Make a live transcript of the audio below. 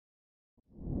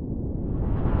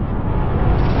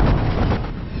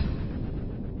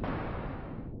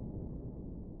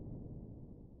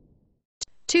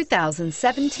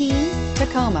2017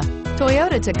 Tacoma.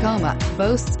 Toyota Tacoma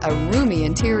boasts a roomy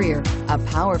interior, a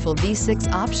powerful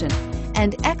V6 option,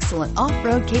 and excellent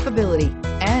off-road capability,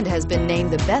 and has been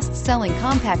named the best-selling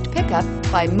compact pickup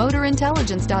by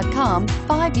MotorIntelligence.com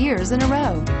 5 years in a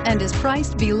row, and is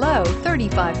priced below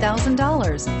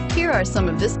 $35,000. Here are some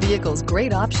of this vehicle's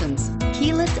great options: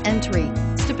 keyless entry,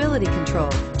 stability control,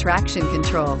 traction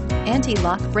control,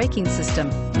 anti-lock braking system,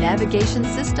 navigation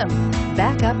system,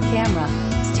 backup camera,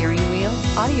 steering wheel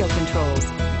audio controls,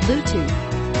 Bluetooth,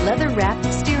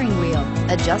 leather-wrapped steering wheel,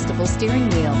 adjustable steering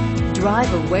wheel.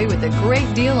 Drive away with a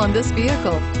great deal on this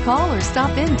vehicle. Call or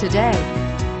stop in today.